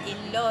learn a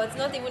lot,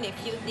 not even a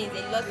few things,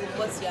 a lot from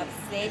what you have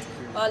said.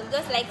 But I'd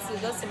just like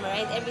to just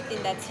summarize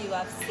everything that you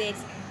have said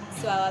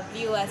to our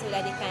viewers so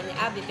that they can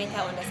have a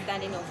better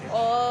understanding of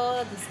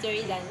all the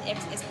stories and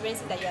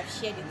experiences that you have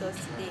shared with us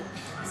today.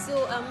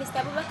 So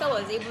Mr. Abubakar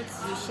was able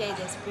to share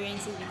his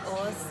experiences with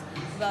us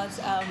about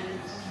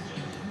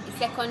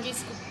secondary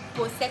school,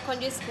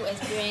 post-secondary school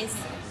experience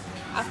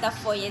after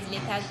 4 years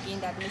later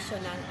gained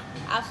admission, and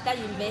after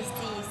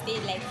university he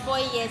stayed like 4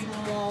 years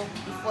more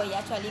before he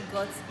actually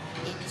got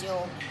a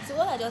job. So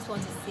what I just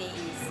want to say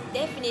is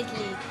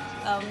definitely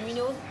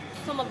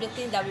some of the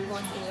things that we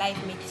want in life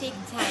may take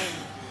time.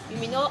 You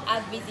may not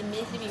have it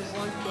immediately we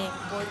want them,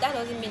 but that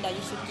doesn't mean that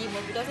you should give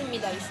up. It doesn't mean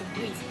that you should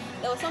do it.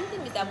 There was something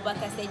Mr.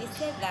 Abubakar said. He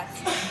said that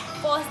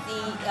first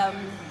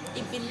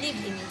he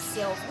believed in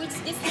himself, which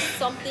this is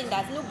something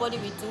that nobody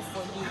will do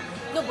for you.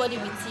 Nobody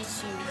will teach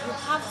you. You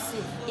have to.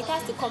 It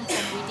has to come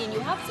from within.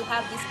 You have to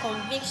have this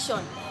conviction.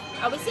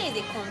 I would say it's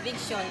a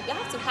conviction. You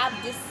have to have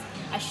this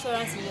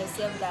assurance in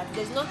yourself that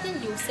there's nothing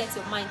you set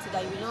your mind to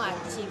that you will not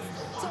achieve.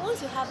 So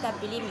once you have that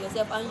belief in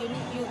yourself and you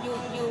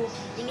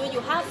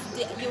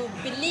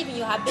believe in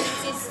your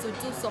abilities to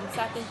do some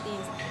certain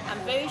things, I'm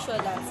very sure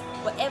that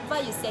whatever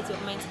you set your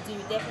mind to do,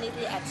 you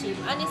definitely achieve.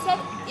 And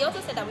he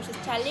also said that we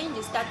should challenge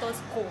the status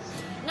quo.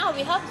 Now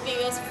we have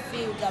various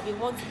fields that we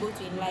want to go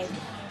to in life.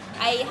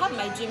 I have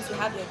my dreams, you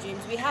have your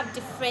dreams. We have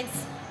different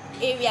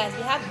areas,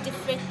 we have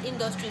different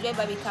industries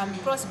whereby we can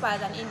prosper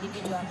as an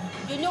individual.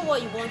 You know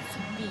what you want to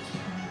be.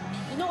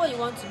 You know what you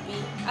want to be.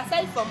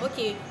 Aside from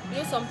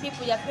some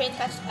people, their parents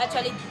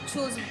actually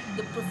choose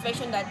the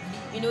profession that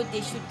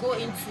they should go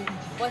into.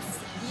 But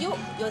you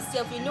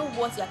yourself, you know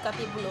what you are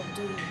capable of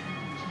doing.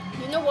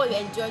 You know what you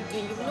enjoy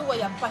doing. You know what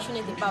you are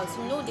passionate about.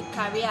 You know the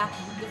career,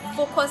 the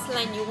focus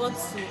line you want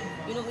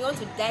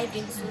to dive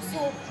into.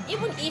 So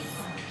even if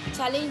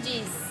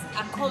challenges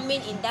are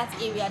coming in that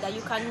area that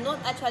you cannot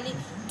actually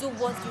do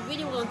what you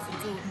really want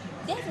to do,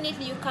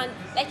 definitely you can.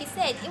 Like he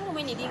said, even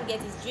when he didn't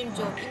get his dream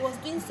job, he was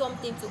doing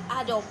something to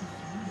add up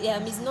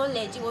his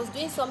knowledge. He was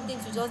doing something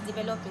to just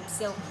develop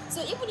himself.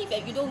 So even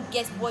if you don't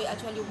get what you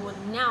actually want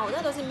now,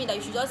 that doesn't mean that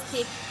you should just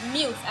take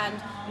mute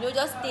and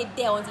just stay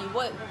there until you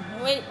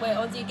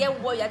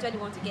get what you actually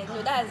want to get.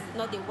 No, that is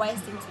not the wise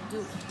thing to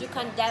do. You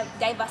can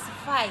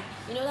diversify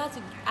in order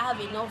to have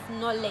enough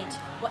knowledge.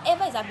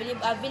 Whatever is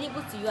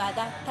available to you at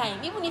that time,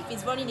 even if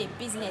it's running a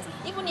business,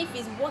 even if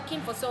it's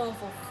working for someone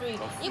for free,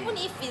 even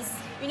if it's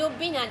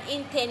being an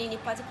intern in a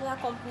particular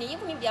company,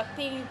 even if they are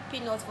paying you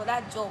peanuts for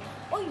that job,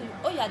 all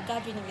you are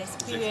gathering is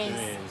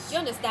experience. You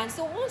understand?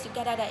 So once you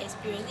gather that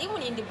experience,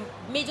 even in the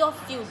major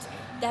field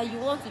that you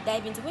want to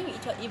dive into, when you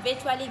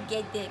eventually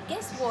get there,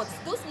 guess what?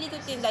 Those little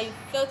things that you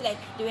felt like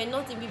they were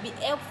nothing will be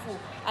helpful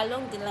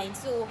along the line.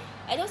 So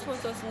I just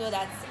want us to know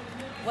that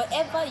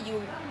whatever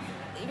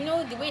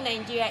the way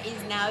Nigeria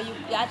is now, you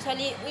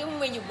actually, even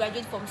when you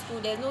graduate from school,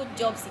 there's no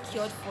job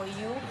secured for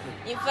you.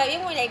 In fact,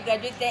 even when I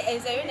graduated,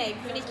 and so when I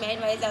finished my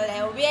NYSC,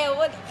 I was like,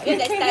 where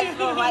did I start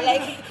from?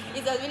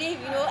 It was really,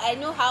 I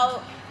know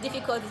how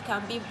difficult it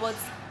can be, but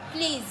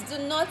please do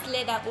not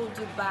let that hold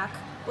you back.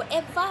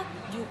 Whatever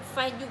you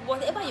find,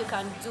 whatever you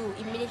can do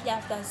immediately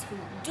after school,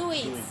 do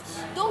it.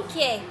 Don't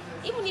care.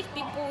 Even if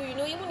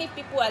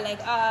people are like,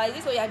 is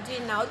this what you're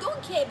doing now?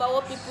 Don't care about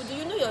what people do.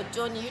 You know your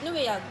journey. You know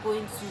where you're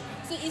going to.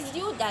 So it's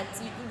you that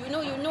you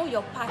know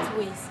your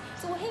pathways.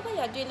 So whatever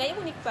you're doing now,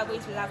 even if people are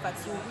going to laugh at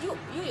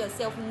you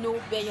yourself know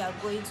where you are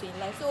going to in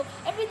life. So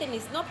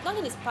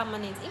nothing is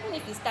permanent. Even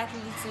if you start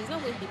little, it's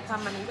not going to be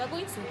permanent. You are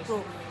going to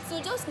grow.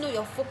 So just know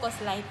your focus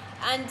line.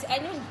 And I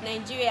know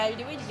Nigeria,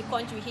 the way the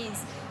country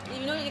is,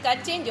 you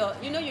can change your,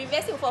 you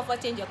invest before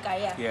change your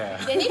career. Yeah.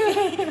 Then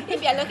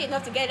if you are lucky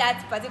enough to get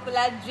that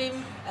particular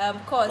dream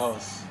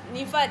course,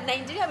 in fact,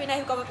 Nigeria will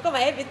not come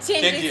and help you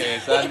change it.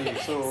 Exactly.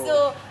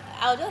 So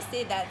I'll just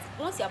say that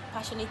once you are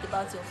passionate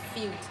about your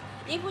field,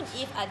 even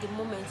if at the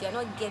moment you are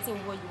not getting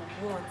what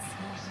you want,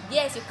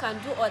 yes, you can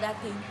do other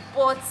things,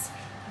 but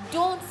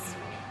don't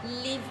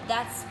leave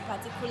that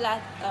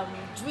particular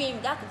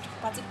dream, that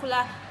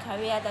particular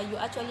career that you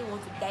actually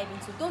want to dive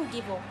into. Don't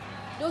give up.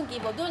 Don't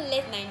give up. Don't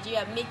let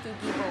Nigeria make you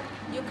give up.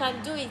 You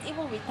can do it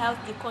even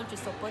without the country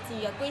supporting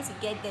you. You're going to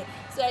get there.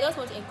 So I just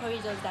want to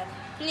encourage us that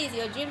please,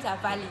 your dreams are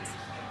valid.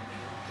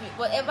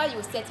 Whatever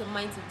you set your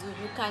mind to do,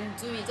 you can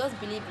do it. Just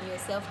believe in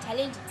yourself.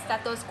 Challenge the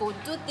status quo.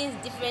 Do things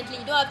differently.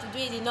 You don't have to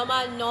do it the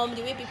normal norm,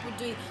 the way people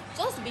do it.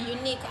 Just be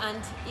unique.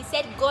 And he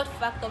said God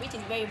factor, which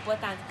is very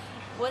important.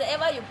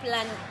 Whatever you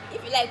plan,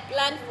 if you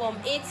plan from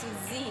A to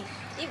Z,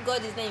 if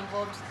God is not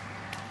involved,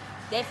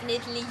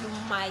 definitely you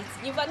might.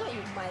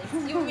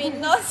 You will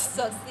not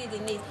succeed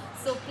in it.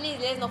 So please,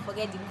 let's not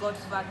forget the God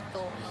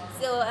factor.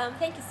 So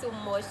thank you so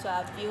much to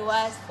our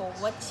viewers for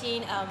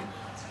watching.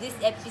 this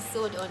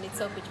episode on the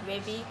Talk with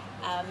Rebbe.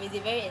 It's a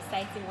very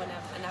exciting one,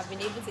 and I've been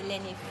able to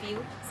learn a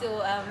few.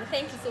 So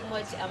thank you so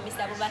much,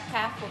 Mr.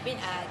 Abubakar, for being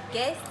our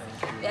guest.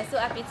 We are so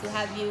happy to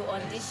have you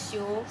on this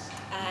show,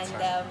 and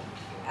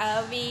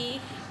we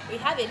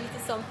have a little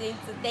something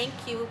to thank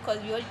you, because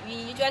we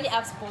usually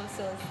have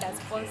sponsors that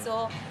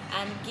sponsor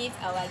and give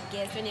our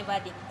guests whenever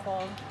they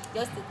come,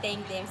 just to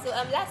thank them. So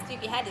last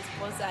week we had a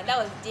sponsor, and that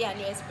was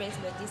Express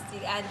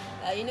Logistics, and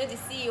the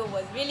CEO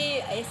was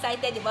really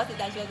excited about it,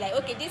 and she was like,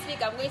 okay, this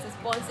week I'm going to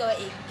sponsor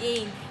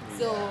again.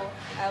 So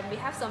we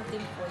have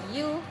something for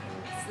you,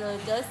 so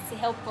just to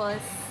help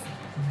us.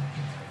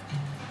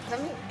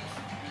 Sorry.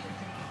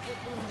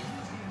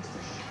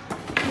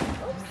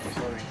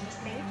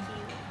 Thank you.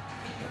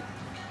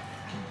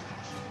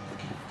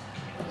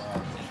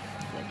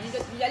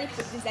 Usually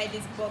put inside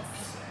this box,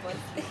 but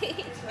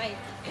it's fine.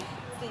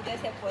 So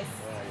just help us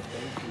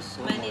Thank you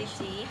so manage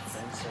much. it.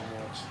 Thanks so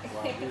much.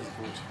 Wow, this is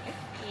good.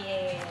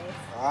 Yes.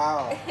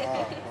 Wow.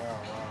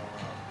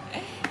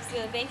 So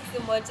thank you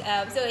so much.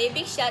 So a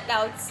big shout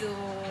out to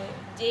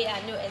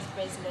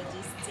Express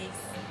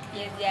Logistics.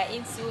 Yes, they are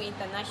into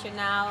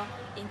international,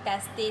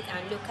 interstate,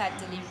 and local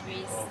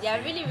deliveries. They are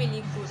really,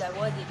 really good at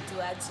what they do,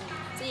 actually.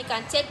 So you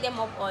can check them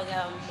up on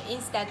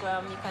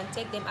Instagram. You can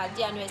check them at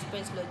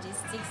Express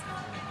Logistics.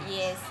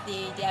 Yes,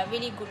 they are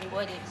really good at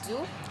what they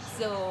do.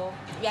 So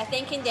we are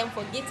thanking them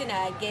for getting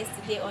our guest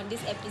today on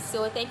this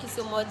episode. Thank you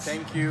so much.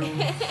 Thank you.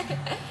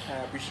 I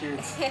appreciate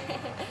it.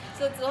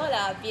 So to all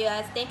our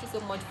viewers, thank you so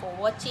much for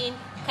watching.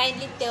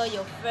 Kindly tell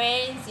your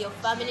friends, your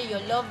family,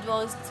 your loved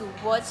ones to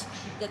watch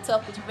the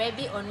Talk with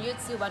Rebbe on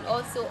YouTube, and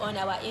also on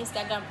our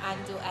Instagram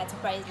handle at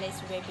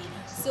Priceless Rebbe.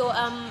 So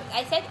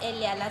I said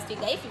earlier last week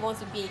that if you want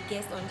to be a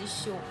guest on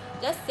this show,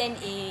 just send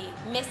a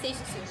mail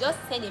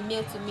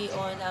to me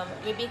on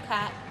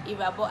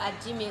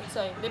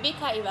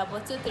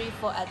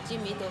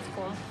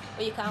rebeccairabo@gmail.com,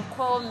 or you can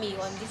call me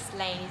on this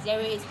line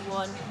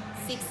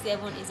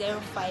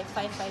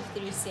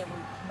 081-6705-5537,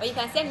 or you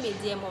can send me a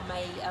DM on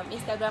my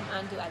Instagram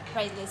handle at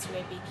Priceless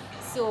Rebbe.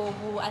 So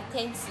we'll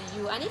attend to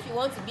you. And if you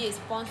want to be a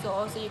sponsor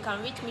also, you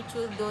can reach me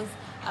through those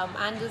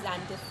handles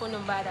and the phone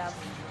number that I've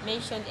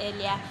mentioned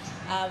earlier.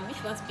 If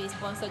you want to be a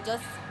sponsor,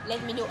 just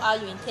let me know how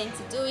you intend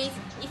to do it.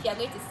 If you are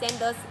going to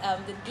send us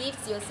the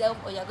gifts yourself,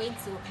 or you're going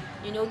to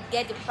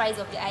get the price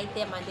of the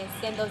item and then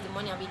send us the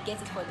money, and we get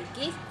it for the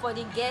gift for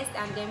the guest,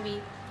 and then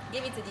we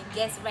give it to the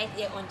guests right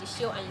here on the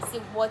show, and you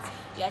see what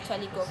you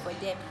actually got for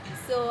them.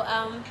 So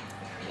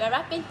we are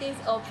wrapping things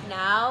up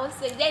now.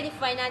 So is there any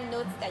final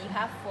notes that you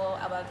have for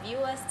our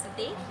viewers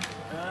today?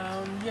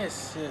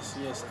 Yes.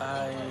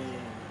 I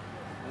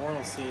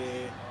want to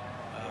say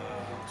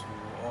to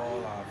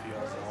all our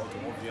viewers, all the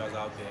more viewers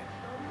out there,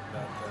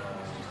 that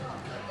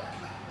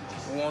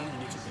one, you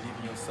need to believe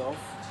in yourself.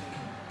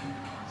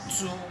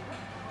 Two,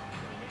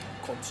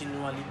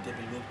 continually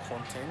develop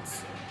content.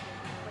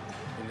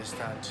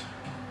 Understand?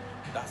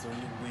 That's the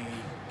only way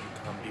you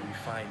can be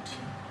refined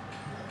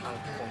and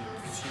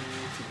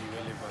continue to be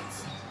relevant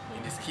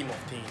in the scheme of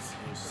things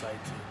in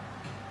society.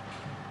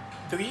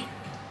 3,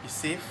 be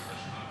safe.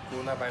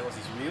 Coronavirus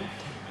is real.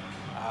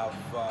 I've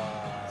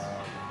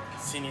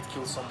seen it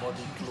kill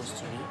somebody close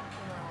to me.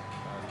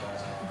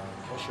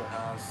 And wash your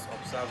hands,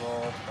 observe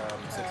all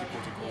safety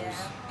protocols,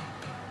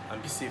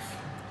 and be safe.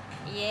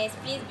 Yes,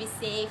 please be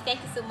safe.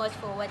 Thank you so much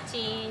for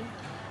watching.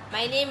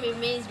 My name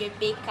remains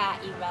Rebecca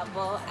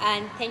Irabo,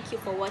 and thank you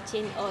for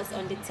watching us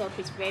on the Talk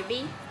with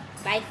Rebbe.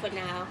 Bye for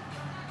now.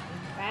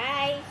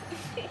 Bye.